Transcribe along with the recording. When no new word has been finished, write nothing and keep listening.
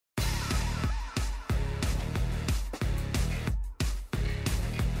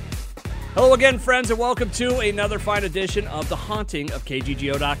Hello again, friends, and welcome to another fine edition of The Haunting of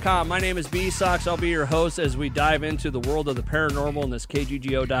KGGO.com. My name is B-Sox. I'll be your host as we dive into the world of the paranormal in this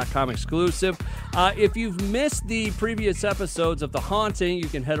KGGO.com exclusive. If you've missed the previous episodes of The Haunting, you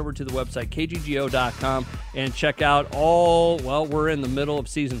can head over to the website KGGO.com and check out we're in the middle of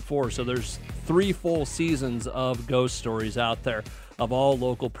season 4, so there's 3 full seasons of ghost stories out there of all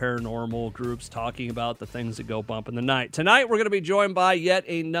local paranormal groups talking about the things that go bump in the night. Tonight, we're going to be joined by yet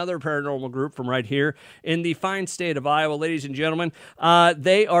another paranormal group from right here in the fine state of Iowa. Ladies and gentlemen,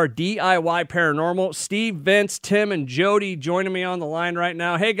 they are DIY Paranormal. Steve, Vince, Tim, and Jody joining me on the line right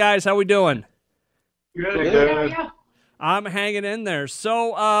now. Hey, guys, how we doing? Good. I'm hanging in there.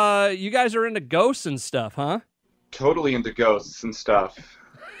 So, you guys are into ghosts and stuff, huh? Totally into ghosts and stuff.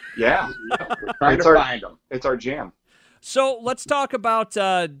 Yeah. We're trying to find them. It's our jam. So let's talk about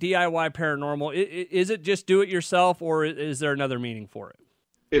DIY Paranormal. Is it just do-it-yourself, or is there another meaning for it?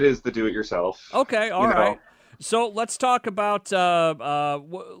 It is the do-it-yourself. Okay, all right. So let's talk about,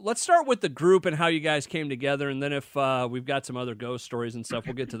 let's start with the group and how you guys came together, and then if we've got some other ghost stories and stuff,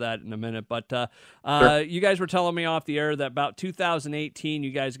 we'll get to that in a minute. But Sure. You guys were telling me off the air that about 2018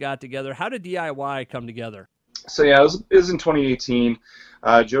 you guys got together. How did DIY come together? So yeah, it was in 2018.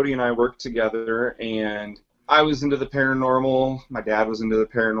 Jody and I worked together, and I was into the paranormal. My dad was into the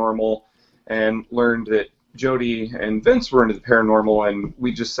paranormal, and learned that Jody and Vince were into the paranormal, and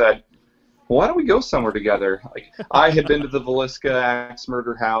we just said, well, why don't we go somewhere together? Like, I had been to the Villisca Axe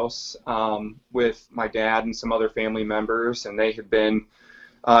Murder House with my dad and some other family members, and they had been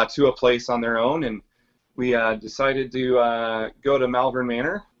to a place on their own, and we decided to go to Malvern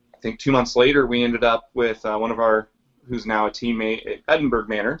Manor. I think 2 months later, we ended up with one of our, who's now a teammate at Edinburgh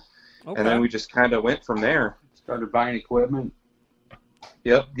Manor. Okay. And then we just kind of went from there. Started buying equipment.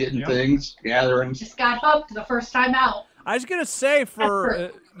 Yep. Getting things, gathering. Just got hooked the first time out. I was going to say for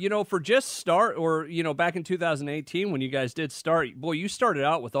just start, or, back in 2018 when you guys did start, boy, you started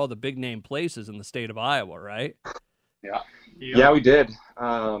out with all the big name places in the state of Iowa, right? Yeah. Yeah, we did.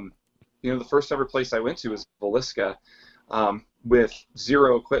 The first ever place I went to was Villisca. With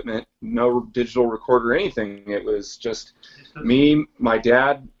zero equipment, no digital recorder, anything. It was just me, my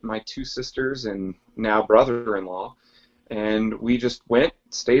dad, my 2 sisters, and now brother-in-law, and we just went,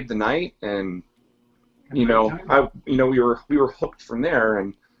 stayed the night, and we were hooked from there,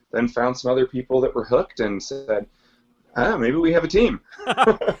 and then found some other people that were hooked, and said, maybe we have a team.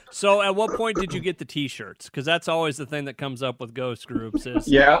 So, at what point did you get the T-shirts? Because that's always the thing that comes up with ghost groups. Is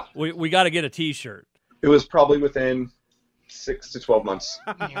yeah, we got to get a T-shirt. It was probably within 6 to 12 months.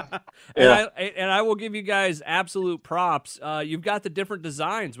 And I will give you guys absolute props. You've got the different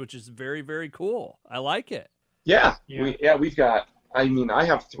designs, which is very, very cool. I like it. Yeah. We've got, I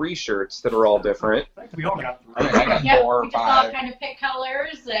have 3 shirts that are all different. We all got 3. I got 4 or 5. We just all kind of pick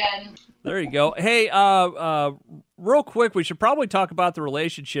colors and... There you go. Hey, real quick, we should probably talk about the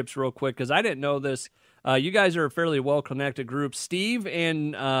relationships real quick, because I didn't know this. You guys are a fairly well-connected group. Steve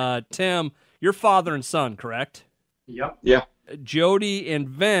and Tim, you're father and son, correct? Yep. Yeah. Jody and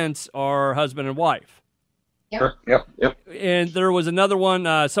Vince are husband and wife. Yep. Yep. And there was another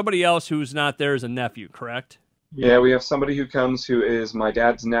one, somebody else who's not there is a nephew, correct? Yeah, we have somebody who comes who is my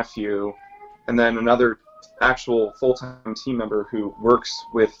dad's nephew, and then another actual full-time team member who works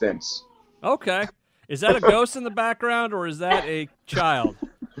with Vince. Okay. Is that a ghost in the background, or is that a child?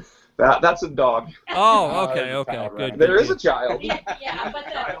 That's a dog. Oh, okay, good. There is a child. Yeah, but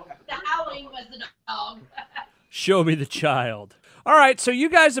the howling was the dog. Show me the child. All right, so you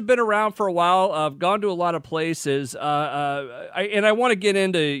guys have been around for a while. I've gone to a lot of places, and I want to get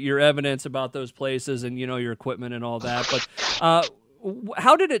into your evidence about those places and, your equipment and all that. But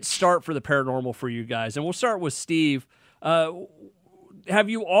how did it start for the paranormal for you guys? And we'll start with Steve. Have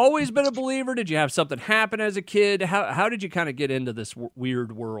you always been a believer? Did you have something happen as a kid? How did you kind of get into this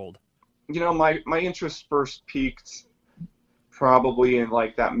weird world? My interest first peaked probably in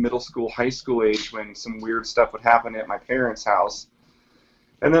like that middle school, high school age, when some weird stuff would happen at my parents' house.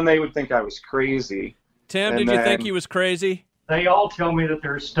 And then they would think I was crazy. Tim, did you think he was crazy? They all tell me that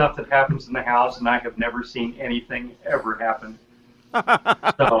there's stuff that happens in the house, and I have never seen anything ever happen.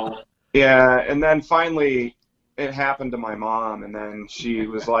 So yeah, and then finally it happened to my mom, and then she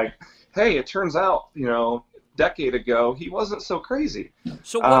was like, hey, it turns out, decade ago, he wasn't so crazy.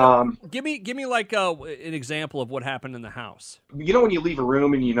 So give me like an example of what happened in the house. When you leave a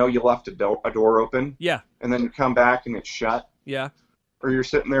room and you left a door open? Yeah. And then you come back and it's shut? Yeah. Or you're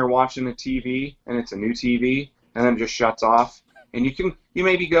sitting there watching a TV and it's a new TV and then it just shuts off, and you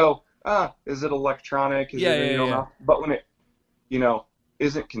maybe go, is it electronic? But when it,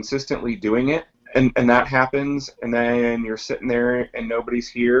 isn't consistently doing it, and that happens, and then you're sitting there and nobody's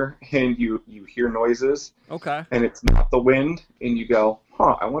here, and you hear noises. Okay. And it's not the wind, and you go,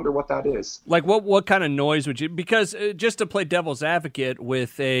 I wonder what that is. Like what kind of noise would you? Because just to play devil's advocate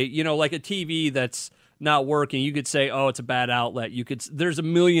with a like a TV that's not working, you could say, oh, it's a bad outlet. There's a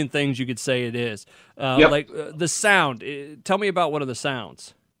million things you could say it is. Yep. Like the sound. Tell me about one of the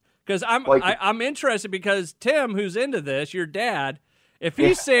sounds. Because I'm interested because Tim, who's into this, your dad, if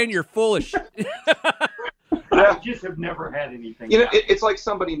he's saying you're full of I just have never had anything. It's like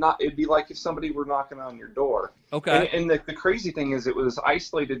it'd be like if somebody were knocking on your door. Okay. And the crazy thing is it was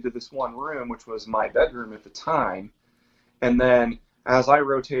isolated to this one room, which was my bedroom at the time. And then as I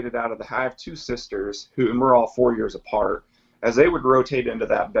rotated out of I have two sisters and we're all 4 years apart. As they would rotate into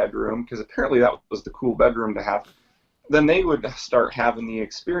that bedroom, because apparently that was the cool bedroom to have, then they would start having the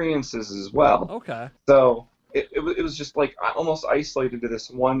experiences as well. Okay. So it was just like almost isolated to this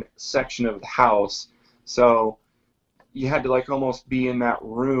one section of the house. So you had to like almost be in that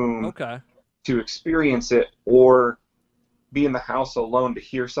room to experience it, or be in the house alone to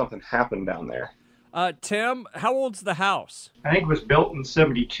hear something happen down there. Tim, how old's the house? I think it was built in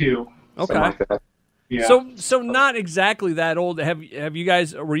 72. Okay. Like that. Yeah. So not exactly that old. Were you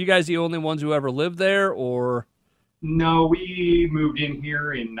guys the only ones who ever lived there, or? No, we moved in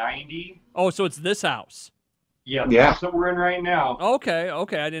here in 90. Oh, so it's this house. Yeah. Yeah. That's what we're in right now. Okay,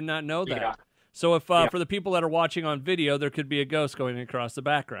 I did not know that. Yeah. So if for the people that are watching on video, there could be a ghost going across the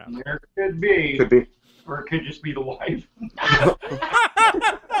background. There could be. Could be. Or it could just be the wife.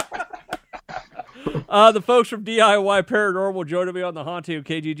 The folks from DIY Paranormal joining me on the haunting of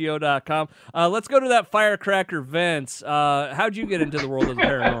KGGO.com. Let's go to that firecracker, Vince. How'd you get into the world of the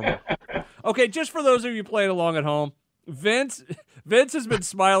paranormal? Okay, just for those of you playing along at home, Vince has been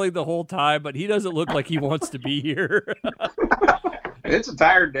smiling the whole time, but he doesn't look like he wants to be here. It's a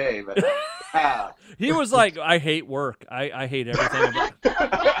tired day, but He was like, I hate work. I hate everything about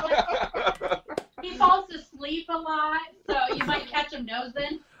it. He falls asleep a lot, so you might catch him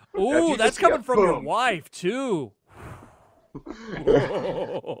nosing. Ooh, that's coming from your boom. wife, too.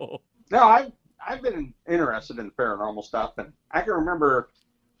 No, I've been interested in paranormal stuff, and I can remember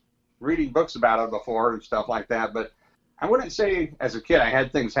reading books about it before and stuff like that, but I wouldn't say as a kid I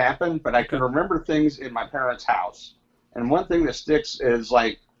had things happen, but I can remember things in my parents' house. And one thing that sticks is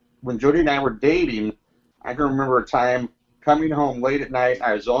like when Jody and I were dating, I can remember a time coming home late at night.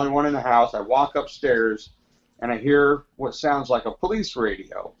 I was the only one in the house. I walk upstairs and I hear what sounds like a police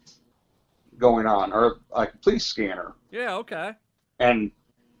radio going on, or like a police scanner. Yeah, okay. And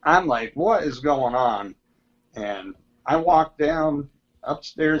I'm like, what is going on? And I walk down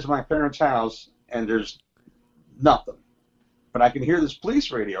upstairs to my parents' house and there's nothing. But I can hear this police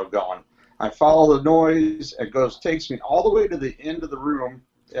radio going. I follow the noise. It takes me all the way to the end of the room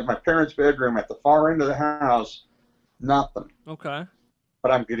at my parents' bedroom at the far end of the house. Nothing. Okay.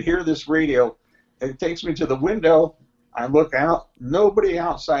 But I could hear this radio. It takes me to the window. I look out. Nobody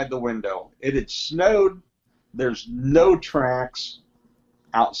outside the window. It had snowed. There's no tracks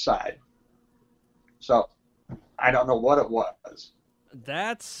outside. So I don't know what it was.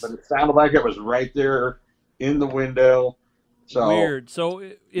 But it sounded like it was right there in the window. So weird. So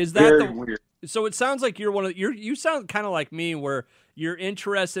is that very weird. So it sounds like you're you sound kind of like me, where you're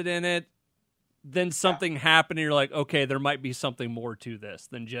interested in it, then something happened and you're like, okay, there might be something more to this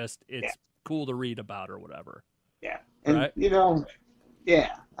than just it's cool to read about or whatever. Yeah. And right?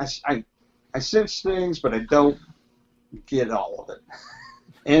 I sense things, but I don't get all of it.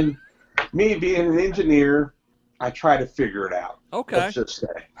 And me being an engineer, I try to figure it out. Okay. Let's just say.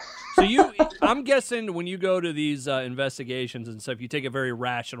 So I'm guessing when you go to these investigations and stuff, you take a very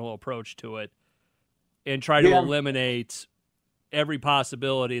rational approach to it and try to eliminate every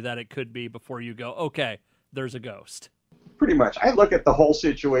possibility that it could be before you go, okay, there's a ghost. Pretty much. I look at the whole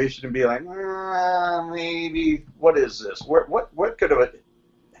situation and be like, maybe, what is this? What could it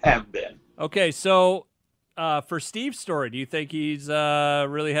have been? Okay, so for Steve's story, do you think he's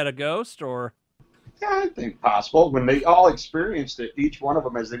really had a ghost, or? Yeah, I think possible. When they all experienced it, each one of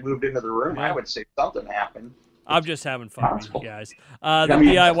them as they moved into the room, I would say something happened. I'm just having fun with you guys.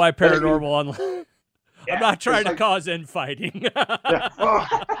 DIY Paranormal Online. I'm not trying to cause infighting. I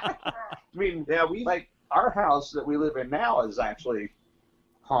mean, we like our house that we live in now is actually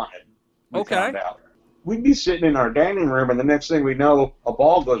haunted. We found out. We'd be sitting in our dining room, and the next thing we know, a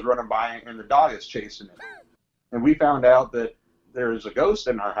ball goes running by, and the dog is chasing it. And we found out that there's a ghost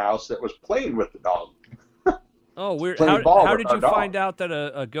in our house that was playing with the dog. Oh, weird. How did you find out that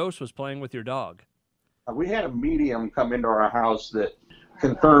a ghost was playing with your dog? We had a medium come into our house that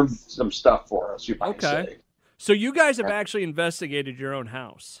confirmed some stuff for us, you might say. So you guys have actually investigated your own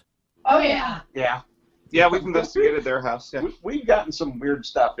house. Oh, yeah. Yeah. Yeah, we've investigated their house. Yeah. We've gotten some weird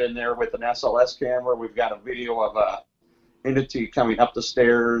stuff in there with an SLS camera. We've got a video of a entity coming up the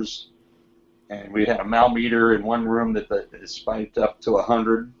stairs, and we had a malmeter in one room that is spiked up to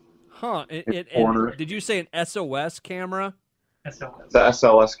 100. Huh. Corner. Did you say an SOS camera? SLS. The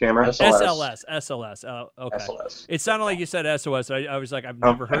SLS camera. SLS. Oh, okay. SLS. It sounded like you said SOS. I was like, I've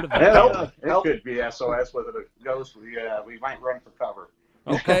never heard of that. It could be SOS with a ghost. We might run for cover.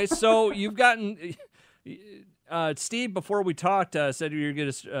 Okay, so you've gotten Steve. Before we talked, said you were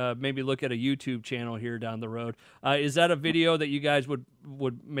going to maybe look at a YouTube channel here down the road. Is that a video that you guys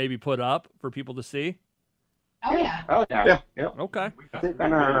would maybe put up for people to see? Oh, yeah. Oh, yeah. Okay. I think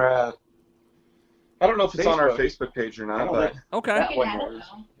on our I don't know if it's on our Facebook. Facebook page or I not, don't but think- Okay. that one Yeah, I don't was.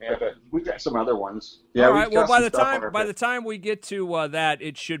 know. Yeah, but we've got some other ones. yeah. All we've right. Well, got by some the stuff on time our by the Facebook. time we get to that,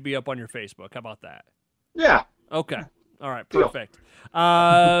 it should be up on your Facebook. How about that? Yeah. Okay. All right. Deal. Perfect.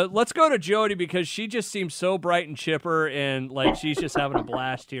 Let's go to Jody because she just seems so bright and chipper and like she's just having a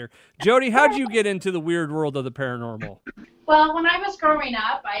blast here. Jody, how'd you get into the weird world of the paranormal? Well, when I was growing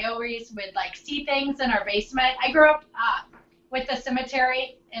up, I always would like see things in our basement. I grew up with the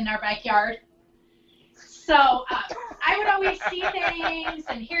cemetery in our backyard. So I would always see things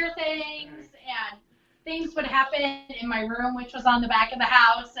and hear things, and things would happen in my room, which was on the back of the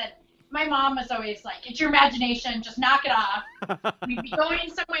house. And my mom was always like, it's your imagination, just knock it off. We'd be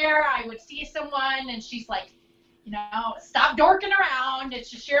going somewhere, I would see someone, and she's like, stop dorking around, it's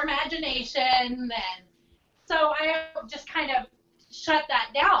just your imagination. And so I just kind of shut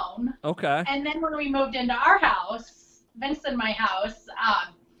that down. Okay. And then when we moved into our house, Vince and my house,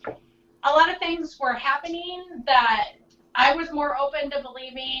 a lot of things were happening that I was more open to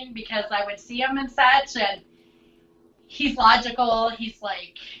believing because I would see him and such, and he's logical. He's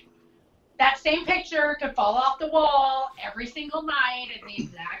like, that same picture could fall off the wall every single night in the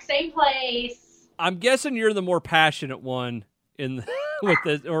exact same place. I'm guessing you're the more passionate one in with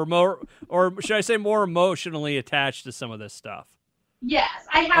this, or should I say more emotionally attached to some of this stuff. Yes,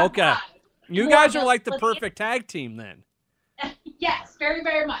 I have. Okay. You more guys are like the ability. perfect tag team then. Yes, very,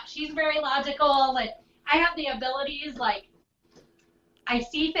 very much. He's very logical, and I have the abilities, like, I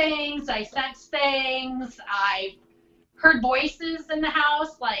see things, I sense things, I heard voices in the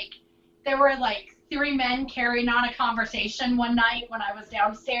house, like, there were, like, 3 men carrying on a conversation one night when I was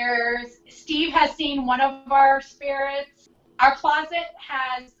downstairs. Steve has seen one of our spirits. Our closet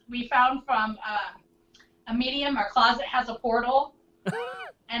we found from a medium, our closet has a portal,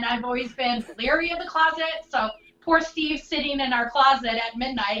 and I've always been leery of the closet, so poor Steve's sitting in our closet at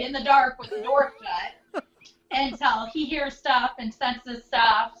midnight in the dark with the door shut until he hears stuff and senses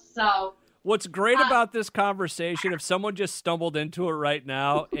stuff. So What's great about this conversation, if someone just stumbled into it right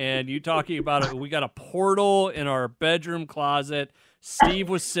now and you talking about it, we got a portal in our bedroom closet. Steve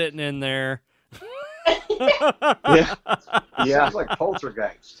was sitting in there. Yeah. Sounds like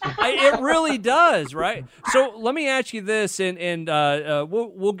poltergeist. It really does, right? So let me ask you this, and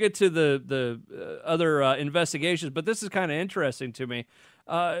we'll get to the other investigations, but this is kind of interesting to me.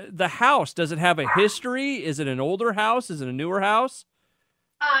 The house, does it have a history? Is it an older house? Is it a newer house?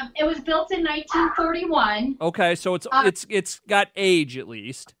 it was built in 1931. Okay, so it's got age at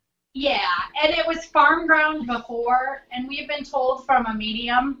least. Yeah, and it was farm ground before, and we've been told from a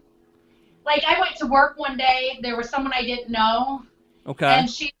medium. Like, I went to work one day, there was someone I didn't know, Okay. and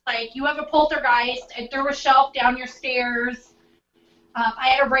she's like, you have a poltergeist, and threw a shelf down your stairs. I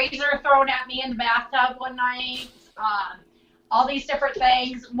had a razor thrown at me in the bathtub one night, all these different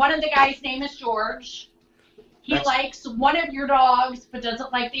things. One of the guys' name is George. He likes one of your dogs, but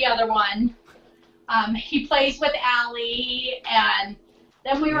doesn't like the other one. He plays with Allie, and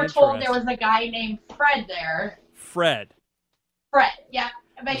then we were told there was a guy named Fred there. Fred, yeah.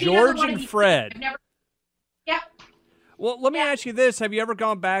 But he doesn't George wanna and be Fred. seen. Yep. Well, let me ask you this. Have you ever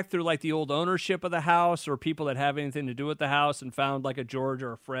gone back through like the old ownership of the house or people that have anything to do with the house and found like a George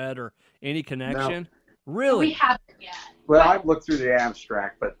or a Fred or any connection? No. Really? We haven't yet. Well, I've looked through the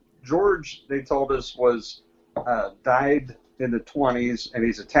abstract, but George, they told us, was died in the 20s, and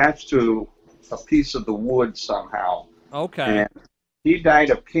he's attached to a piece of the wood somehow. Okay. And he died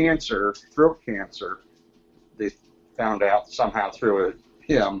of cancer, throat cancer. They found out somehow through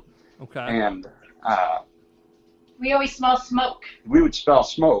him. Okay. And We always smell smoke. we would smell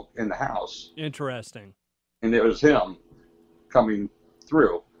smoke in the house, Interesting. and it was him coming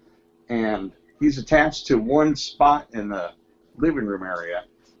through. And he's attached to one spot in the living room area.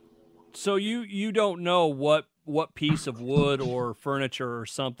 So you don't know what piece of wood or furniture or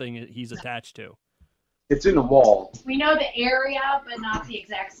something he's attached to? It's in the wall. We know the area, but not the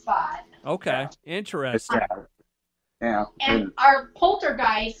exact spot. Okay. Interesting. Yeah. Yeah. And our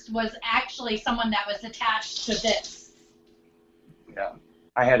poltergeist was actually someone that was attached to this. Yeah.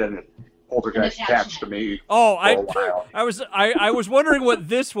 I had a poltergeist attached to me. Oh, for a while. I was wondering what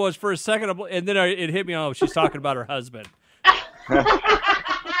this was for a second, and then it hit me. Oh, she's talking about her husband.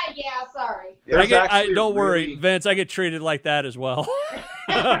 Yeah, sorry. Don't worry, Vince. I get treated like that as well.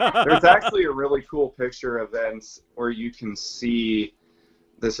 There's actually a really cool picture of Vince where you can see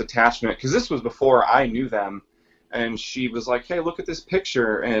this attachment, because this was before I knew them, and she was like, "Hey, look at this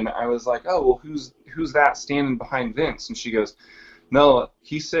picture," and I was like, "Oh, well, who's that standing behind Vince?" And she goes, "No,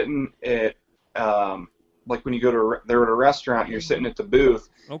 he's sitting at like when you go to they're at a restaurant and you're sitting at the booth,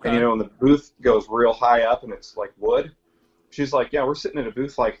 Okay. and and the booth goes real high up and it's like wood." She's like, "Yeah, we're sitting at a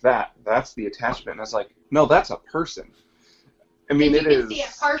booth like that. That's the attachment." And I was like, "No, that's a person." I mean, you can see it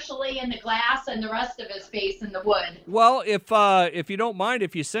partially in the glass and the rest of his face in the wood. Well, if you don't mind,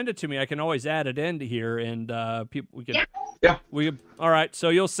 if you send it to me, I can always add it into here, and people we can. Yeah. All right. So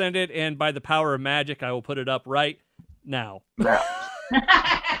you'll send it, and by the power of magic, I will put it up right now. Yeah.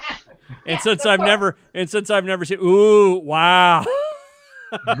 And since I've never seen, ooh, wow.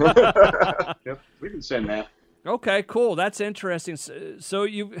 Yep, we can send that. Okay, cool. That's interesting. So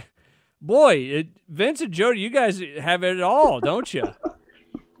Vince and Jody, you guys have it all, don't you?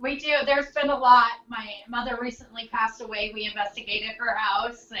 We do. There's been a lot. My mother recently passed away. We investigated her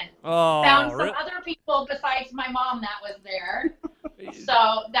house and found some other people besides my mom that was there.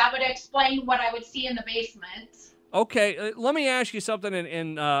 So that would explain what I would see in the basement. Okay, let me ask you something,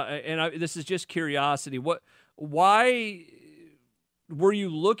 this is just curiosity. Why were you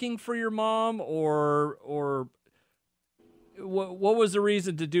looking for your mom, or what was the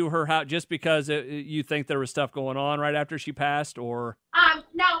reason to do her house? Just because you think there was stuff going on right after she passed, or?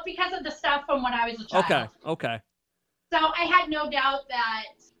 No, because of the stuff from when I was a child. Okay. So I had no doubt that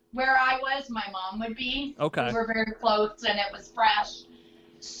where I was, my mom would be. Okay. We were very close, and it was fresh.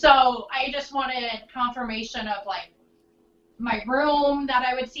 So I just wanted confirmation of like my room that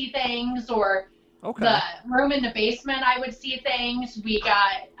I would see things, or the room in the basement I would see things. We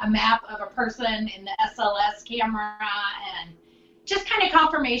got a map of a person in the SLS camera and just kind of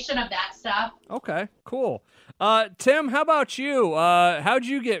confirmation of that stuff. Okay, cool. Tim, how about you? How'd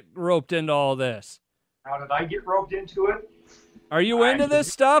you get roped into all this? How did I get roped into it? Are you into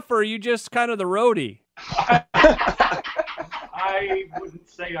this stuff, or are you just kind of the roadie? I wouldn't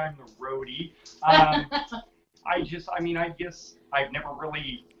say I'm the roadie. I guess I've never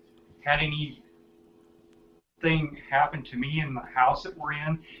really had anything happen to me in the house that we're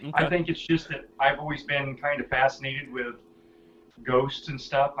in. Okay. I think it's just that I've always been kind of fascinated with ghosts and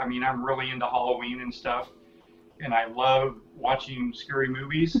stuff. I mean, I'm really into Halloween and stuff, and I love watching scary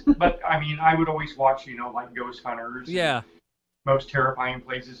movies. But, I mean, I would always watch, like Ghost Hunters. Yeah. Most terrifying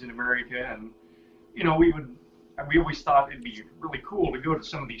places in America, and, we always thought it'd be really cool to go to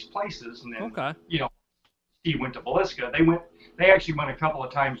some of these places, and then, Steve went to Villisca. They actually went a couple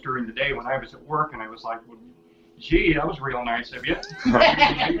of times during the day when I was at work, and I was like, well, gee, that was real nice of you.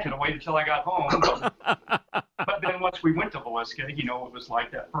 You could have waited till I got home. But then once we went to Villisca, it was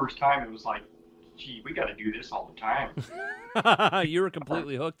like that first time, it was like, gee, we got to do this all the time. You were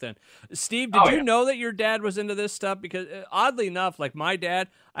completely hooked then. Steve, did you know that your dad was into this stuff? Because oddly enough, like my dad,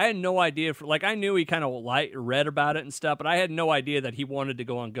 I had no idea. I knew he kind of read about it and stuff, but I had no idea that he wanted to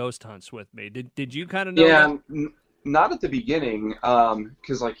go on ghost hunts with me. Did you kind of know that? Not at the beginning,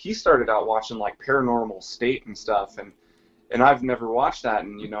 because like he started out watching like Paranormal State and stuff, and I've never watched that,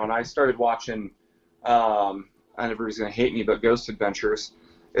 and and I started watching. I never was gonna hate me, but Ghost Adventures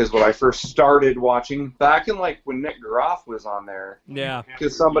is what I first started watching back in like when Nick Groff was on there. Yeah.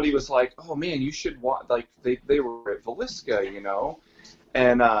 Because somebody was like, "Oh man, you should watch." Like they were at Villisca,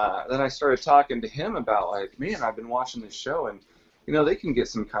 and then I started talking to him about like, man, I've been watching this show, and they can get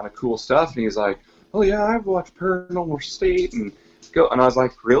some kind of cool stuff, and he's like, "Oh yeah, I've watched Paranormal State and go," and I was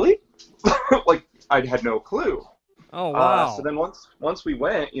like, "Really?" Like I had no clue. Oh wow! So then once we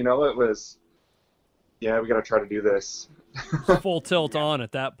went, it was, yeah, we got to try to do this. Full tilt on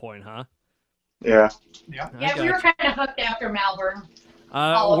at that point, huh? Yeah. Yeah, we were kind of hooked after Malvern.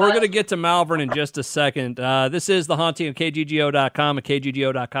 We're going to get to Malvern in just a second. This is The Haunting of KGGO.com, a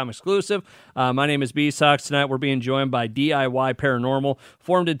KGGO.com exclusive. My name is B-Sox. Tonight we're being joined by DIY Paranormal,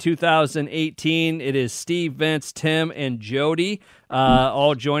 formed in 2018. It is Steve, Vince, Tim, and Jody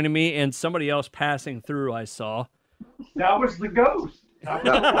all joining me, and somebody else passing through I saw. That was the ghost.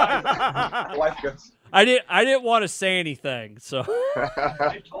 Life ghost. I didn't want to say anything, so.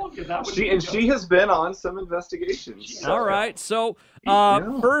 I told you that was she has been on some investigations. So. All right, so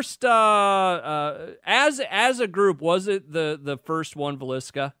first, as a group, was it the first one,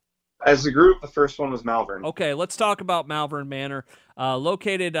 Villisca? As a group, the first one was Malvern. Okay, let's talk about Malvern Manor,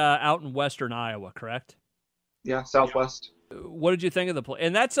 located out in western Iowa, correct? Yeah, southwest. What did you think of the place?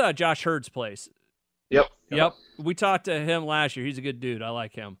 And that's Josh Hurd's place. Yep. We talked to him last year. He's a good dude. I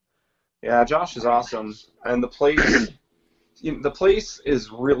like him. Yeah, Josh is awesome, and the place, the place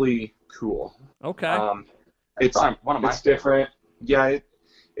is really cool. Okay. It's one of my it's different. Yeah,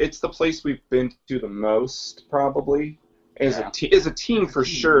 it's the place we've been to the most, probably. As a team, for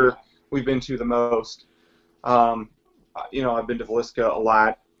sure, we've been to the most. I've been to Villisca a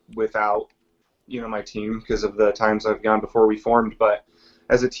lot without, my team because of the times I've gone before we formed. But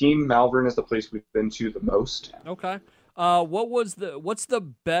as a team, Malvern is the place we've been to the most. Okay. What's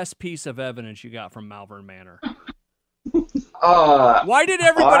the best piece of evidence you got from Malvern Manor? Why did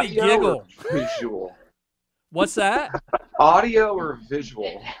everybody giggle? Visual. What's that? Audio or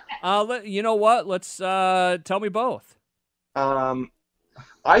visual? You know what? Let's tell me both.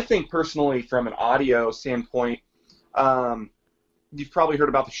 I think personally, from an audio standpoint, you've probably heard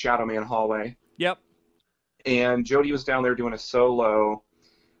about the Shadow Man hallway. Yep. And Jody was down there doing a solo,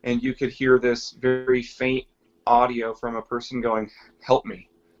 and you could hear this very faint audio from a person going, "Help me."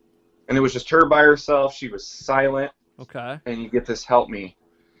 And it was just her by herself. She was silent. Okay. And you get this, "Help me."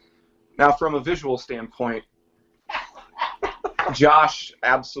 Now, from a visual standpoint, Josh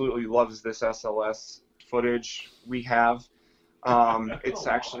absolutely loves this SLS footage we have. It's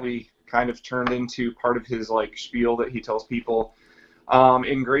actually kind of turned into part of his spiel that he tells people.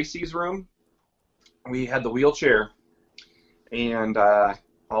 In Gracie's room, we had the wheelchair, and all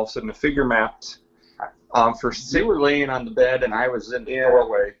of a sudden a figure mapped. You were laying on the bed, and I was in the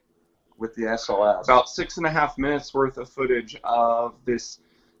doorway with the SLS. About 6.5 minutes worth of footage of this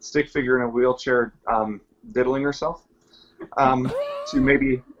stick figure in a wheelchair diddling herself to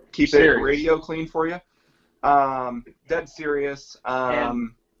maybe keep it radio clean for you. Dead serious.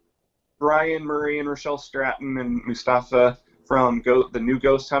 Brian Murray and Rochelle Stratton and Mustafa from the new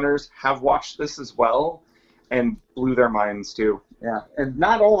Ghost Hunters have watched this as well and blew their minds too. Yeah, and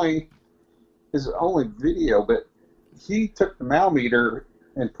not only is it only video, but he took the millimeter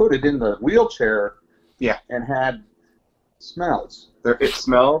and put it in the wheelchair. Yeah, and had smells. It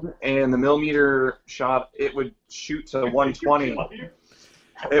smelled, and the millimeter shot. It would shoot to 120.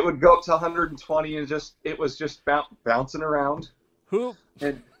 It would go up to 120, and it was just bouncing around. Who?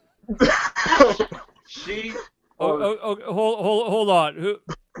 And she. Hold on. Who?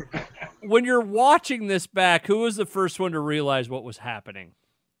 When you're watching this back, who was the first one to realize what was happening?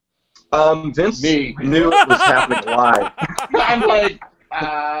 Vince knew it was happening live. I'm like,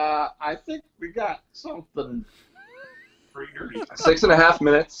 I think we got something pretty dirty. 6.5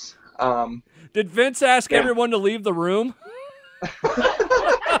 minutes. Did Vince ask everyone to leave the room?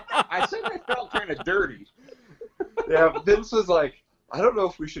 I said I felt kind of dirty. Yeah, Vince was like, I don't know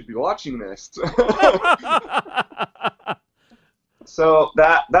if we should be watching this. So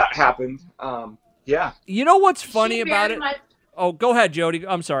that happened. Yeah. You know what's funny about it? Oh, go ahead, Jody.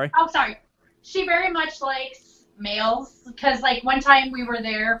 I'm sorry. Oh, sorry. She very much likes males because, one time we were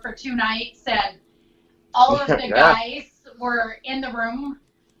there for 2 nights and all of the guys were in the room,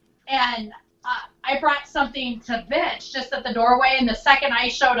 and I brought something to Vince just at the doorway, and the second I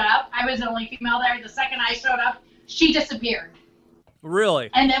showed up, I was the only female there. The second I showed up, she disappeared. Really?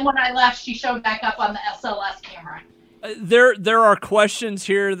 And then when I left, she showed back up on the SLS camera. There are questions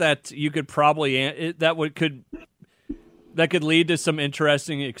here that you could probably could lead to some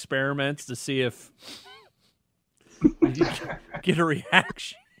interesting experiments to see if you get a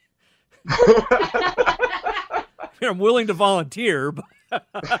reaction. I'm willing to volunteer, but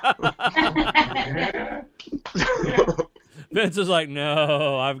Vince is like,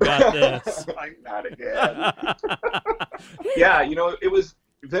 no, I've got this. Not again. Yeah, it was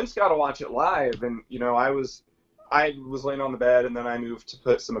Vince got to watch it live, and I was laying on the bed, and then I moved to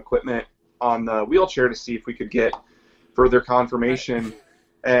put some equipment on the wheelchair to see if we could get further confirmation,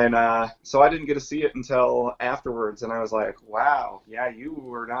 and so I didn't get to see it until afterwards, and I was like, wow, yeah, you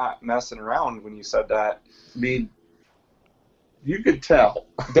were not messing around when you said that. I mean, you could tell.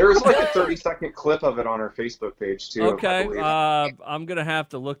 There's a 30-second clip of it on our Facebook page too. Okay, I'm gonna have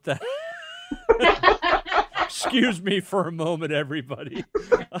to look that. Excuse me for a moment, everybody.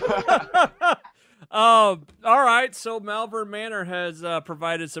 All right, so Malvern Manor has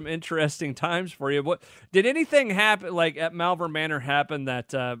provided some interesting times for you. What did anything happen at Malvern Manor happen that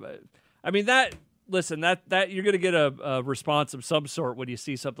that you're going to get a response of some sort when you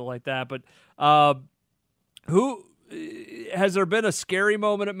see something like that, but who has there been a scary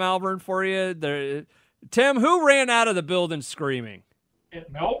moment at Malvern for you? Tim, who ran out of the building screaming?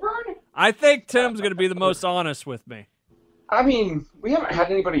 At Melbourne? I think Tim's going to be the most honest with me. I mean, we haven't had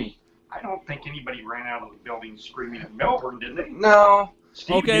anybody I don't think anybody ran out of the building screaming at Melbourne, did they? No.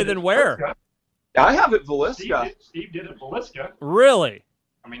 Steve Okay, then where? Villisca. I have it Villisca. Steve did it Villisca. Really?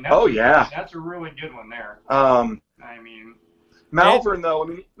 I mean, that's a really good one there. I mean, Malvern, though, I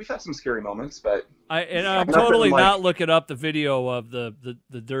mean, we've had some scary moments, but I'm totally not looking up the video of the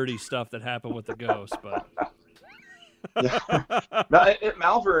dirty stuff that happened with the ghost, but yeah. No, at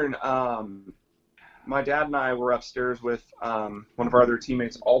Malvern, my dad and I were upstairs with one of our other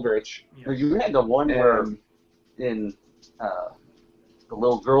teammates, Aldrich. Yeah. You had the one where in the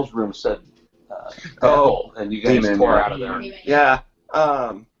little girl's room said, and you guys demon, tore out of there. Yeah.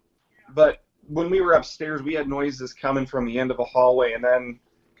 But when we were upstairs, we had noises coming from the end of a hallway and then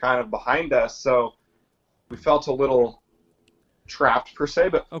kind of behind us, so we felt a little trapped per se,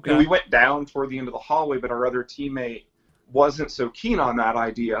 but okay. We went down toward the end of the hallway, but our other teammate wasn't so keen on that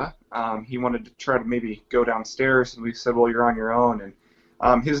idea. He wanted to try to maybe go downstairs, and we said, well, you're on your own.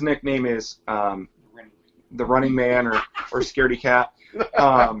 And his nickname is the Running Man or Scaredy Cat,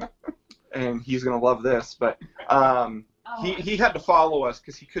 and he's going to love this, but he had to follow us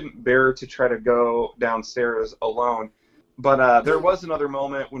because he couldn't bear to try to go downstairs alone. But there was another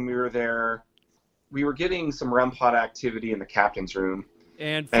moment when we were there. We were getting some REM pod activity in the captain's room.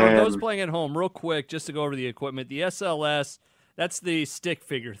 And for those playing at home, real quick, just to go over the equipment, the SLS, that's the stick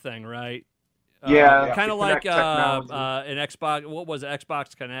figure thing, right? Yeah. Kind of like an Xbox. What was it?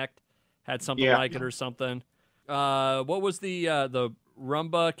 Xbox Connect had something like it or something. What was the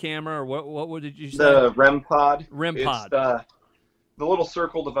Rumba camera? Or what did you say? The REM pod. REM pod. It's the little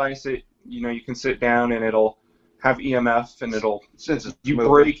circle device that you can sit down and it'll have EMF and it'll you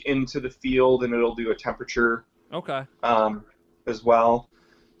break into the field and it'll do a temperature. Okay. As well.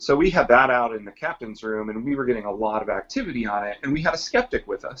 So we had that out in the captain's room, and we were getting a lot of activity on it, and we had a skeptic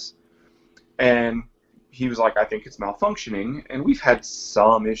with us. And he was like, I think it's malfunctioning, and we've had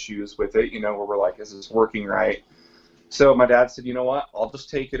some issues with it, where we're like, is this working right? So my dad said, you know what, I'll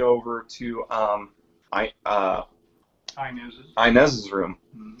just take it over to Inez's room.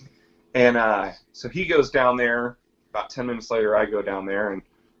 Mm-hmm. And so he goes down there. About 10 minutes later, I go down there, and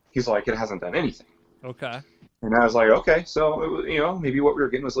he's like, it hasn't done anything. Okay. And I was like, okay, so, maybe what we were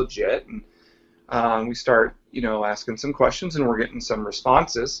getting was legit. And we start, asking some questions, and we're getting some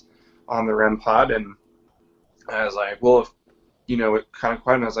responses on the REM pod. And I was like, well, it kind of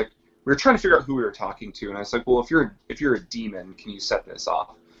quiet. And I was like, we were trying to figure out who we were talking to. And I was like, well, if you're a demon, can you set this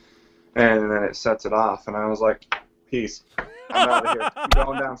off? And then it sets it off. And I was like, peace. I'm out of here. I'm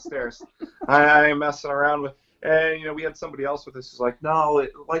going downstairs. I ain't messing around with. And, we had somebody else with us who's like, no,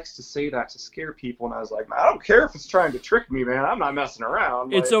 it likes to say that to scare people. And I was like, I don't care if it's trying to trick me, man. I'm not messing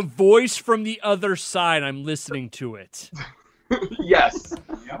around. It's a voice from the other side. I'm listening to it. Yes.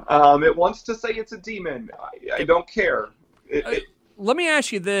 It wants to say it's a demon. I don't care. Let me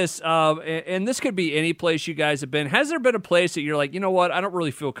ask you this, and this could be any place you guys have been. Has there been a place that you're like, you know what, I don't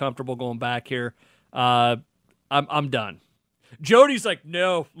really feel comfortable going back here. I'm done. Jody's like,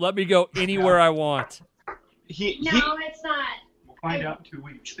 no, let me go anywhere I want. It's not. We'll find out in 2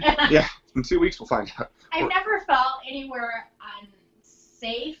 weeks. Yeah, in 2 weeks we'll find out. I've never felt anywhere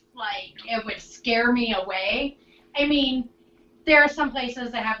unsafe, like it would scare me away. I mean, there are some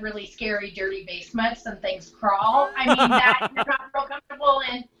places that have really scary, dirty basements and things crawl. I mean, that you're not real comfortable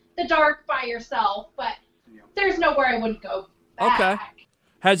in the dark by yourself, but there's nowhere I wouldn't go back. Okay.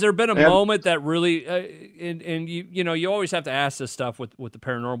 Has there been a moment that really, and you always have to ask this stuff with the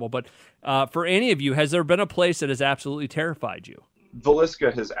paranormal, but for any of you, has there been a place that has absolutely terrified you?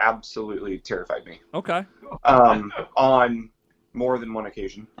 Villisca has absolutely terrified me. Okay. On more than one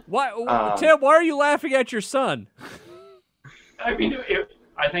occasion. Why, Tim, why are you laughing at your son? I mean,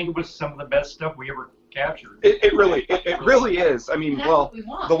 I think it was some of the best stuff we ever captured. It really is. I mean, well,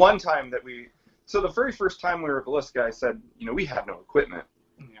 the one time so the very first time we were at Villisca, I said, we have no equipment.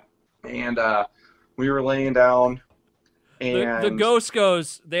 And we were laying down, and the ghost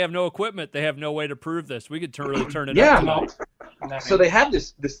goes, they have no equipment. They have no way to prove this. We could really turn it up tonight. So they had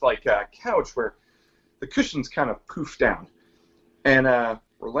this like couch where the cushions kind of poofed down, and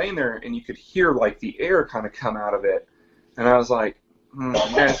we're laying there, and you could hear like the air kind of come out of it. And I was like,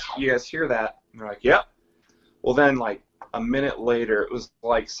 you guys hear that? And they're like, yep. Well, then like a minute later, it was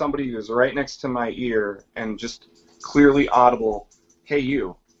like somebody was right next to my ear and just clearly audible, hey,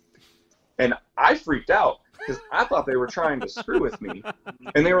 you. And I freaked out because I thought they were trying to screw with me.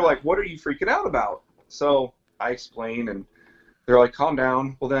 And they were like, what are you freaking out about? So I explained, and they're like, calm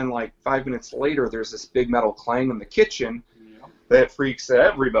down. Well, then like 5 minutes later, there's this big metal clang in the kitchen that freaks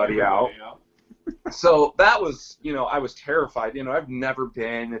everybody out. So that was, I was terrified. I've never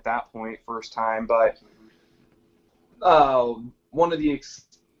been at that point first time, but one of the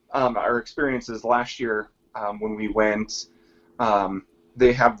our experiences last year when we went,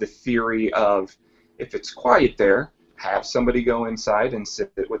 they have the theory of if it's quiet there, have somebody go inside and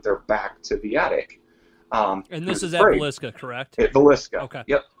sit with their back to the attic. And this is at Villisca, correct? At Villisca. Okay.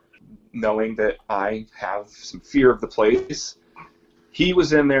 Yep. Knowing that I have some fear of the place. He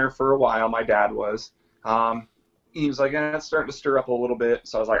was in there for a while, my dad was. He was like, it's starting to stir up a little bit.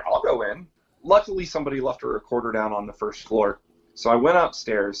 So I was like, I'll go in. Luckily, somebody left a recorder down on the first floor. So I went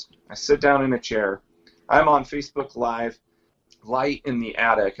upstairs. I sit down in a chair. I'm on Facebook Live. Light in the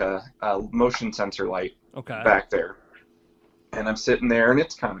attic, a motion sensor light back there. And I'm sitting there, and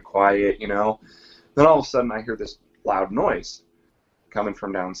it's kind of quiet, you know. Then all of a sudden, I hear this loud noise coming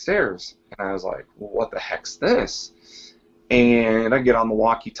from downstairs. And I was like, well, what the heck's this? And I get on the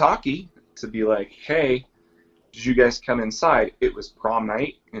walkie-talkie to be like, hey, did you guys come inside? It was prom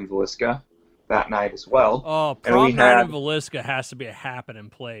night in Villisca that night as well. Oh, prom night in Villisca has to be a happening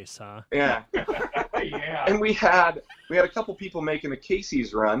place, huh? Yeah. Yeah. And we had a couple people making a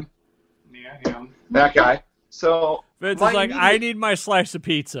Casey's run. Yeah. That guy. So Vince is like, I need my slice of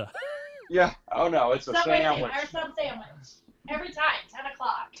pizza. Yeah. Oh no, it's a sandwich. Our sub sandwich. Every time, 10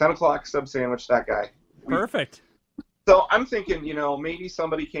 o'clock. 10 o'clock sub sandwich, that guy. Perfect. So I'm thinking, you know, maybe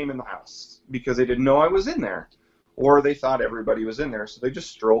somebody came in the house because they didn't know I was in there. Or they thought everybody was in there, so they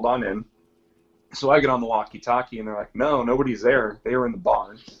just strolled on in. So I get on the walkie-talkie, and they're like, no, nobody's there. They were in the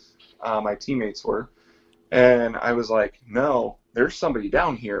barn. My teammates were. And I was like, no, there's somebody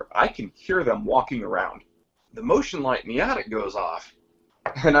down here. I can hear them walking around. The motion light in the attic goes off.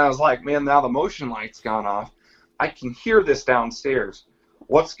 And I was like, man, now the motion light's gone off. I can hear this downstairs.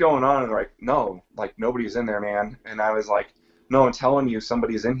 What's going on? And they're like, no, like nobody's in there, man. And I was like, no, I'm telling you,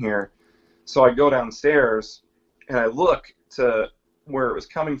 somebody's in here. So I go downstairs, and I look to where it was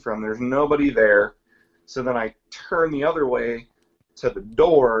coming from. There's nobody there. So then I turn the other way to the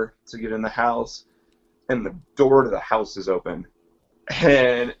door to get in the house, and the door to the house is open.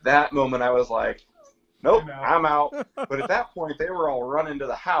 And that moment I was like, nope, I'm out. But at that point, they were all running to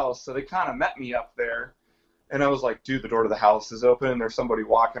the house, so they kind of met me up there. And I was like, dude, the door to the house is open. There's somebody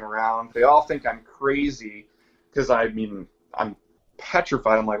walking around. They all think I'm crazy because, I mean, I'm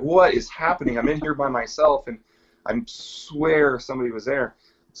petrified. I'm like, what is happening? I'm in here by myself, and I swear somebody was there.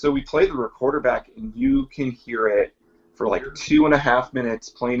 So we play the recorder back, and you can hear it for like 2.5 minutes,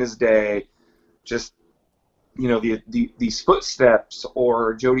 plain as day. Just, you know, these footsteps,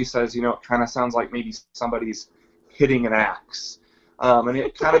 or Jody says, you know, it kind of sounds like maybe somebody's hitting an axe. And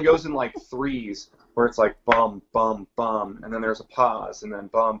it kind of goes in like threes, where it's like bum, bum, bum, and then there's a pause, and then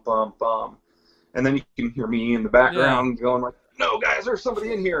bum, bum, bum. And then you can hear me in the background going like, no, guys, there's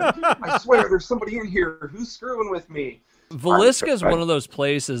somebody in here. I swear there's somebody in here. Who's screwing with me? Villisca is one of those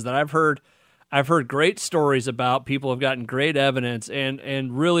places that I've heard great stories about. People have gotten great evidence,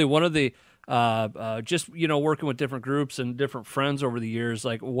 and really one of the just, you know, working with different groups and different friends over the years,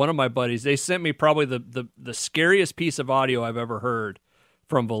 like one of my buddies, they sent me probably the scariest piece of audio I've ever heard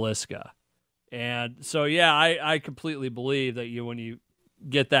from Villisca. And so, yeah, I completely believe that when you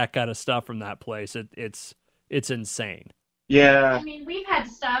get that kind of stuff from that place, it's insane. Yeah. I mean, we've had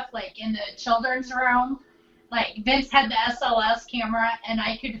stuff like in the children's room, like Vince had the SLS camera, and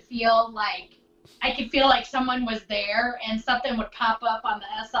I could feel like someone was there, and something would pop up on the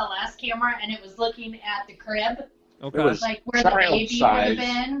SLS camera, and it was looking at the crib, like where the baby would have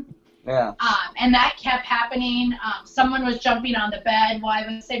been. Yeah. And that kept happening. Someone was jumping on the bed while I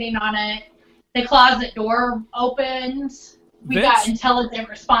was sitting on it. The closet door opened. We got intelligent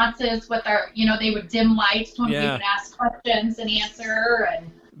responses with our, you know, they would dim lights when we would ask questions and answer. And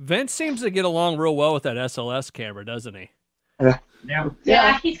Vince seems to get along real well with that SLS camera, doesn't he?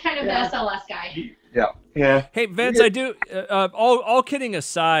 Yeah, he's kind of the SLS guy. Yeah. Hey, Vince, I do. All kidding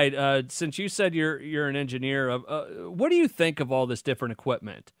aside, since you said you're an engineer, what do you think of all this different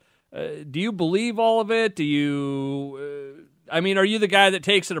equipment? Do you believe all of it? Do you? I mean, are you the guy that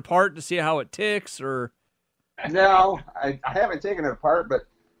takes it apart to see how it ticks, or? No, I haven't taken it apart, but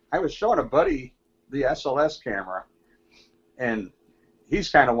I was showing a buddy the SLS camera, and he's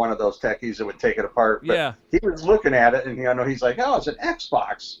kind of one of those techies that would take it apart. But yeah. He was looking at it, and he's like, oh, it's an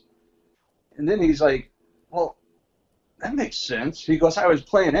Xbox. And then he's like, well, that makes sense. He goes, I was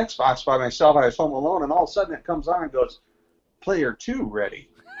playing Xbox by myself. I was home alone, and all of a sudden it comes on and goes, player 2 ready.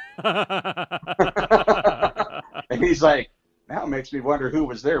 And he's like, now it makes me wonder who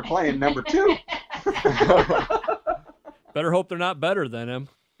was there playing number 2. Better hope they're not better than him.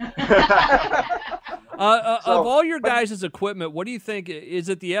 Of all your guys' equipment, what do you think? Is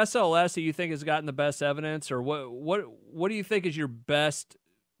it the SLS that you think has gotten the best evidence, or what do you think is your best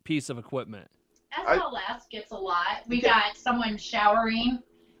piece of equipment? SLS gets a lot. We got someone showering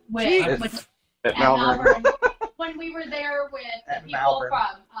At Malvern. When we were there with the people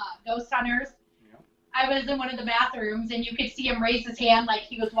from Ghost Hunters. I was in one of the bathrooms, and you could see him raise his hand like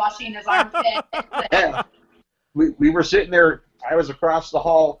he was washing his armpit. Yeah. We were sitting there. I was across the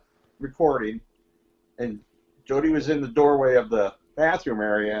hall recording, and Jody was in the doorway of the bathroom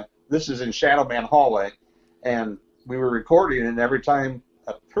area. This is in Shadow Man hallway, and we were recording, and every time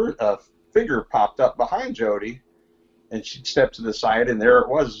a figure popped up behind Jody, and she'd step to the side, and there it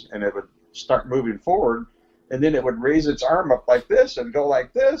was, and it would start moving forward, and then it would raise its arm up like this and go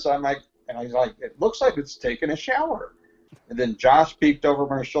like this. I'm like, and I was like, it looks like it's taking a shower. And then Josh peeked over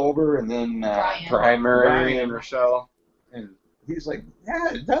my shoulder, and then Brian Murray and Rochelle. And he's like,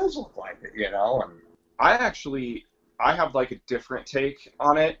 yeah, it does look like it, you know. And I have like a different take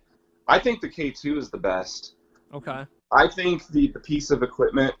on it. I think the K2 is the best. Okay. I think the piece of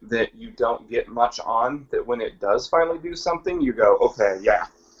equipment that you don't get much on, that when it does finally do something, you go, okay, yeah,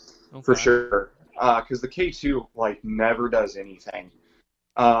 for sure. Because the K2 like never does anything.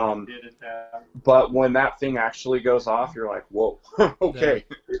 But when that thing actually goes off, you're like, whoa, okay.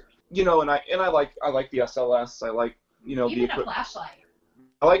 Yeah. You know, and I like the SLS. I like, you know, even the equipment. A flashlight.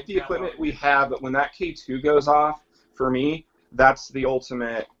 I like the equipment we have, but when that K2 goes off, for me, that's the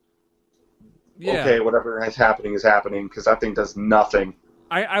ultimate. Yeah. Okay, whatever is happening, because that thing does nothing.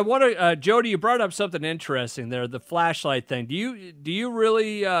 I want to, Jody, you brought up something interesting there, the flashlight thing. Do you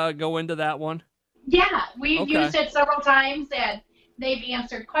really go into that one? Yeah, we've used it several times, and they've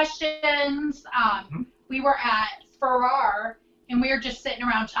answered questions. We were at Farrar, and we were just sitting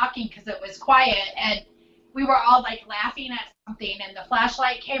around talking because it was quiet, and we were all like laughing at something, and the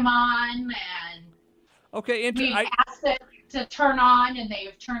flashlight came on, and we asked it to turn on, and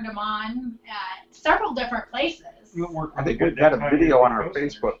they've turned them on at several different places. I think we've got a video on our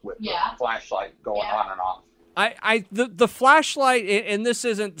Facebook with the flashlight going on and off. The flashlight, and this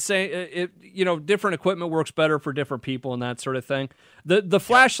isn't saying it, you know, different equipment works better for different people and that sort of thing. The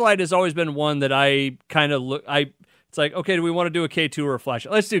flashlight has always been one that I kind of look. It's like, okay, do we want to do a K2 or a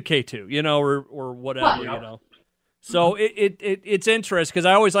flashlight? Let's do K2, you know, or whatever, you know. So it's interesting because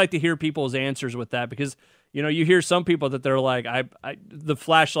I always like to hear people's answers with that, because you know, you hear some people that they're like, the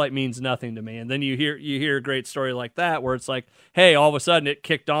flashlight means nothing to me, and then you hear a great story like that where it's like, hey, all of a sudden it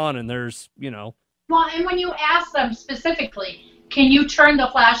kicked on, and there's, you know. Well, and when you ask them specifically, can you turn the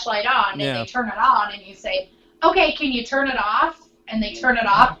flashlight on, and they turn it on, and you say, okay, can you turn it off, and they turn it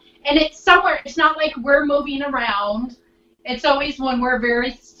off, and it's somewhere. It's not like we're moving around. It's always when we're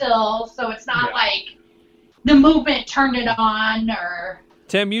very still, so it's not like the movement turned it on or.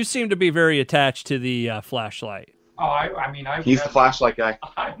 Tim, you seem to be very attached to the flashlight. Oh, I mean, he's the flashlight guy.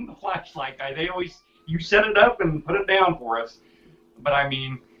 I'm the flashlight guy. You set it up and put it down for us. But I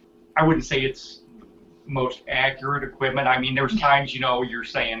mean, I wouldn't say it's most accurate equipment. I mean, there's times, you know, you're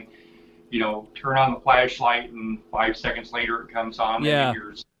saying, you know, turn on the flashlight, and 5 seconds later it comes on. Yeah. And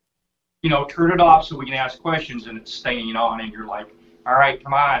you're, you know, turn it off so we can ask questions, and it's staying on, and you're like, all right,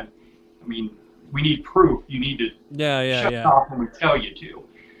 come on. I mean, we need proof. You need to shut it off when we tell you to.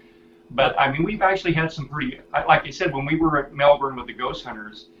 But, I mean, we've actually had some pretty, like I said, when we were at Melbourne with the Ghost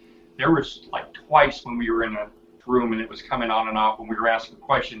Hunters, there was like twice when we were in a room and it was coming on and off when we were asking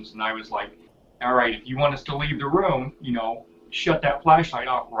questions, and I was like, all right, if you want us to leave the room, you know, shut that flashlight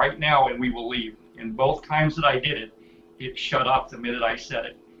off right now and we will leave. And both times that I did it, it shut off the minute I said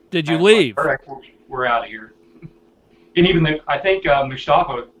it. Did you leave? Like, all right, we're out of here. And even I think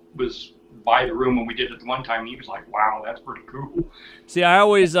Mustafa was by the room when we did it the one time, and he was like, wow, that's pretty cool. See, I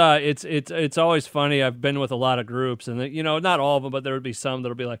always it's always funny. I've been with a lot of groups, and you know, not all of them, but there would be some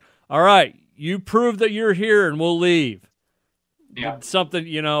that'll be like, all right, you prove that you're here and we'll leave. Yeah. Something,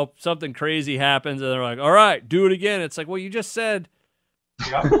 you know, something crazy happens, and they're like, all right, do it again. It's like, well, you just said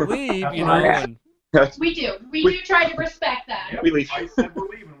leave, you know. And we do try to respect that. Yeah, we leave. I said we're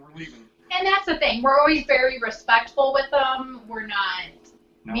leaving. And that's the thing. We're always very respectful with them. We're not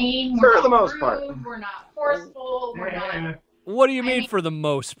mean. For we're the not most rude, part. We're not forceful. We're not. What do you mean for the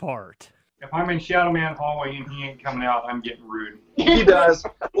most part? If I'm in Shadow Man hallway and he ain't coming out, I'm getting rude. He does.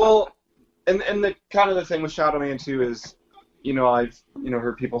 Well, and the kind of the thing with Shadow Man too is, you know, I've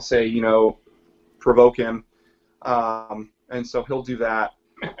heard people say, you know, provoke him, and so he'll do that.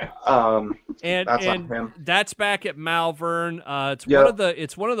 And that's on him. That's back at Malvern. It's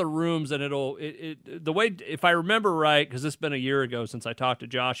one of the rooms, and the way, if I remember right, because it's been a year ago since I talked to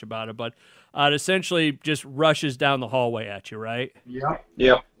Josh about it, but it essentially just rushes down the hallway at you, right?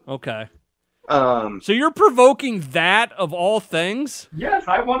 Yep. Okay. So you're provoking that of all things? Yes,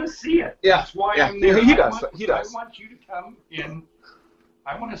 I want to see it. Yeah. That's why I'm there. He does. I want you to come in.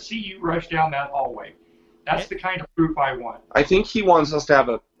 I want to see you rush down that hallway. That's the kind of proof I want. I think he wants us to have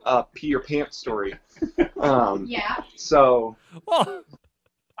pee your pants story. Yeah. So. Well,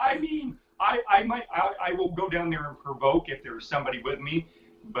 I mean, I will go down there and provoke if there's somebody with me,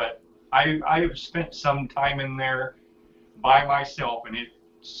 but I have spent some time in there by myself,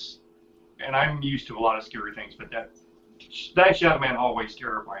 and I'm used to a lot of scary things, but that Shadow Man hallway is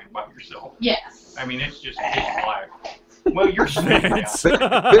terrifying by yourself. Yes. I mean, it's just pitch black. Well, you're sleeping. Vince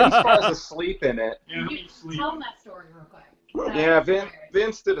falls asleep in it. Yeah, he sleeps. Tell them that story real quick. Yeah,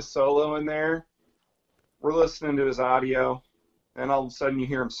 Vince did a solo in there. We're listening to his audio, and all of a sudden you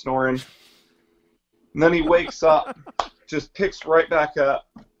hear him snoring. And then he wakes up, just picks right back up.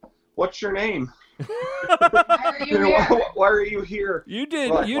 What's your name? Why are you here? Why are you here? You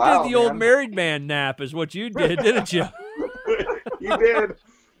did. Like, You wow, did the old man. married man nap, is what you did, didn't you? You did.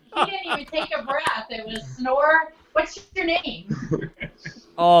 He didn't even take a breath. It was snore. What's your name?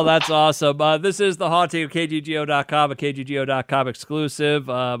 Oh, that's awesome. This is the haunting of KGGO.com, a KGGO.com exclusive.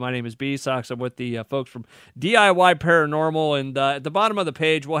 My name is B-Sox. I'm with the folks from DIY Paranormal, and at the bottom of the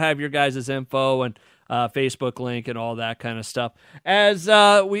page, we'll have your guys' info and Facebook link and all that kind of stuff. As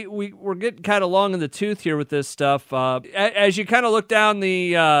we're getting kind of long in the tooth here with this stuff, as you kind of look down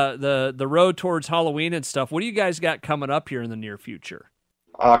the road towards Halloween and stuff, what do you guys got coming up here in the near future?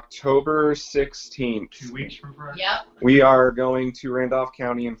 October 16th. 2 weeks from Friday. Yep. We are going to Randolph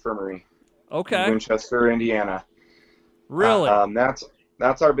County Infirmary. Okay. In Winchester, Indiana. Really?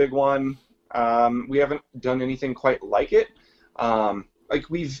 That's our big one. We haven't done anything quite like it. Like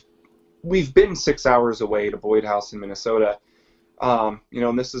we've been 6 hours away to Boyd House in Minnesota. And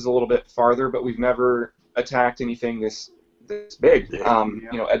this is a little bit farther, but we've never attacked anything this big.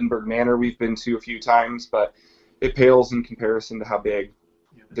 Edinburgh Manor we've been to a few times, but it pales in comparison to how big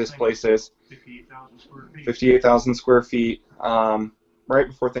this place is. 58,000 square feet. 58,000 square feet. Right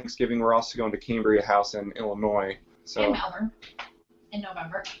before Thanksgiving, we're also going to Cambria House in Illinois. So. And Malvern in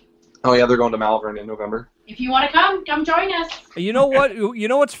November. Oh yeah, they're going to Malvern in November. If you want to come join us. You know what? You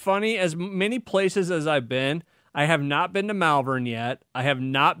know what's funny? As many places as I've been, I have not been to Malvern yet. I have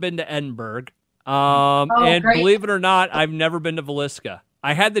not been to Edinburgh. And great. believe it or not, I've never been to Villisca.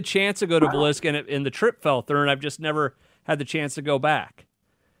 I had the chance to go to Villisca, and the trip fell through, and I've just never had the chance to go back.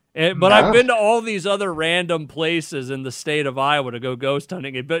 But I've been to all these other random places in the state of Iowa to go ghost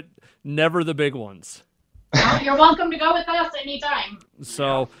hunting, but never the big ones. Well, you're welcome to go with us anytime.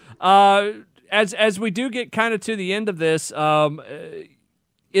 So, as we do get kind of to the end of this,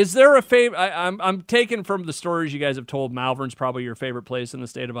 is there a favorite? I'm taking from the stories you guys have told. Malvern's probably your favorite place in the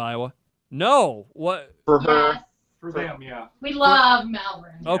state of Iowa. No, what For her. Yes. For them, yeah. We love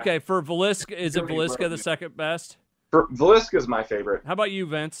Malvern. Okay, for Villisca, is it Villisca the second best? Villisca is my favorite. How about you,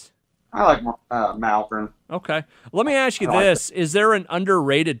 Vince? I like Malvern. Okay. Let me ask you this. Is there an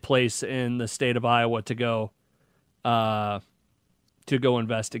underrated place in the state of Iowa to go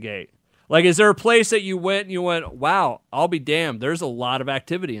investigate? Like, is there a place that you went and you went, wow, I'll be damned, there's a lot of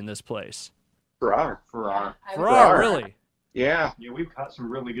activity in this place? Farrar, really? Yeah. Yeah, we've got some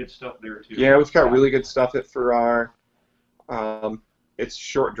really good stuff there, too. Yeah, we've got really good stuff at Farrar. It's a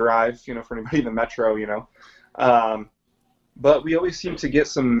short drive, for anybody in the metro, But we always seem to get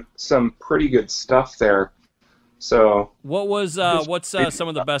some pretty good stuff there. So what's some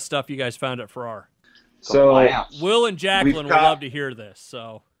of the best stuff you guys found at Farrar? So Will and Jacqueline would love to hear this.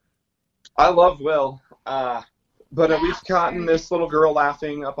 So I love Will, but we've gotten this little girl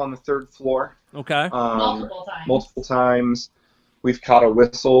laughing up on the third floor. Okay. Multiple times. We've caught a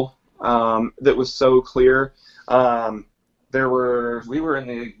whistle that was so clear. We were in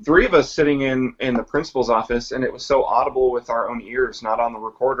the three of us sitting in the principal's office, and it was so audible with our own ears, not on the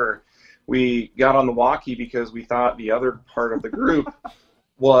recorder. We got on the walkie because we thought the other part of the group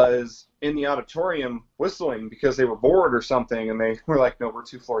was in the auditorium whistling because they were bored or something, and they were like, no, we're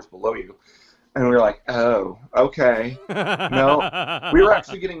 2 floors below you. And we were like, oh, okay. No. We were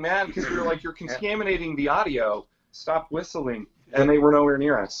actually getting mad because we were like, you're contaminating the audio. Stop whistling. And they were nowhere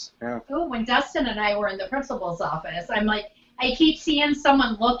near us. Yeah. Oh, when Dustin and I were in the principal's office, I'm like, I keep seeing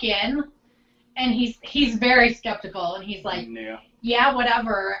someone look in, and he's very skeptical, and he's like, yeah,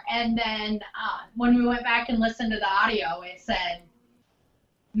 whatever. And then when we went back and listened to the audio, it said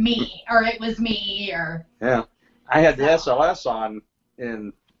me, or it was me, or... Yeah. I had the SLS on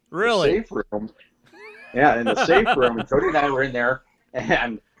in the safe room. Yeah, in the safe room, and Cody and I were in there,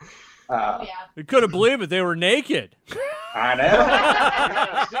 and... You couldn't believe it. They were naked. I know.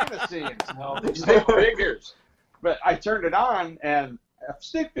 I've seen the scenes. Stick figures. But I turned it on, and a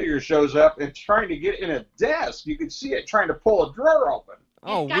stick figure shows up and trying to get in a desk. You could see it trying to pull a drawer open.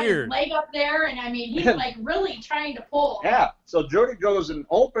 Oh, he's got weird. His leg up there, and I mean, he's like really trying to pull. Yeah. So Jody goes and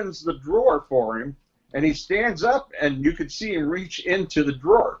opens the drawer for him, and he stands up, and you could see him reach into the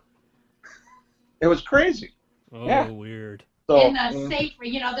drawer. It was crazy. Oh, yeah. Weird. So, in the safe,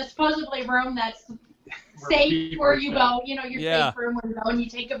 the supposedly room that's safe where you go, your safe room where you go and you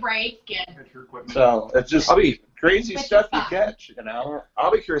take a break. And so it's just crazy stuff you catch,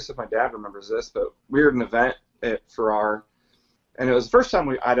 I'll be curious if my dad remembers this, but we were at an event at Farrar, and it was the first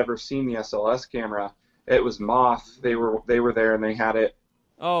time I'd ever seen the SLS camera. It was Moth. They were there, and they had it.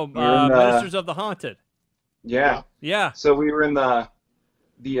 Oh, Ministers of the Haunted. Yeah. Yeah. So we were in the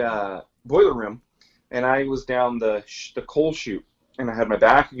boiler room, and I was down the coal chute, and I had my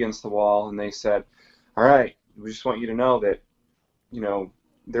back against the wall, and they said, all right, we just want you to know that,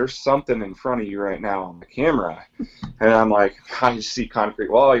 there's something in front of you right now on the camera. And I'm like, I just see concrete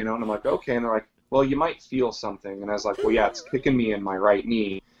wall, and I'm like, okay. And they're like, well, you might feel something. And I was like, well, yeah, it's kicking me in my right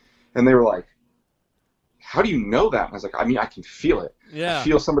knee. And they were like, how do you know that? And I was like, I mean, I can feel it. Yeah. I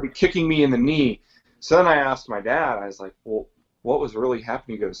feel somebody kicking me in the knee. So then I asked my dad, I was like, well, what was really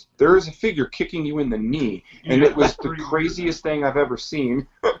happening? He goes, there is a figure kicking you in the knee. And it was the craziest thing I've ever seen.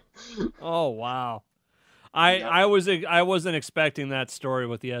 Oh, wow. I wasn't expecting that story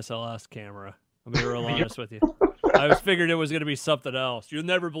with the SLS camera. I'll be real honest with you. I was figured it was going to be something else. You'll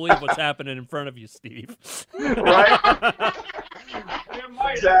never believe what's happening in front of you, Steve. Right?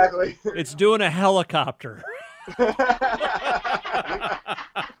 Exactly. It's doing a helicopter.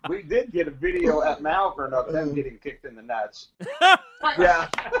 We did get a video at Malvern of them getting kicked in the nuts. Yeah. I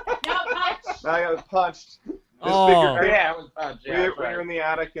got punched. It was punched. We were in the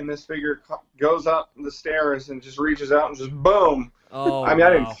attic, and this figure goes up the stairs and just reaches out and just boom. Oh, I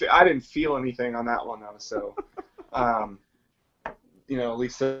mean, wow. I didn't feel anything on that one, though. So, at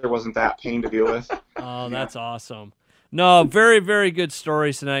least there wasn't that pain to deal with. Oh, that's awesome. No, very, very good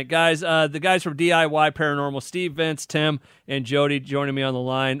stories tonight. Guys, the guys from DIY Paranormal, Steve, Vince, Tim, and Jody joining me on the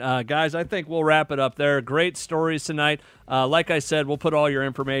line. Guys, I think we'll wrap it up there. Great stories tonight. Like I said, we'll put all your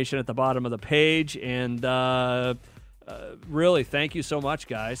information at the bottom of the page. And really, thank you so much,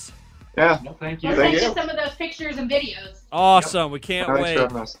 guys. Yeah. No, thank you. We'll send you some of those pictures and videos. Awesome. Yep. We can't wait.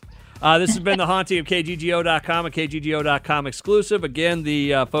 This has been the Haunting of KGGO.com, a KGGO.com exclusive. Again,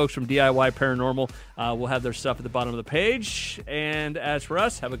 the folks from DIY Paranormal will have their stuff at the bottom of the page. And as for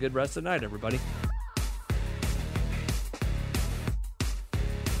us, have a good rest of the night, everybody.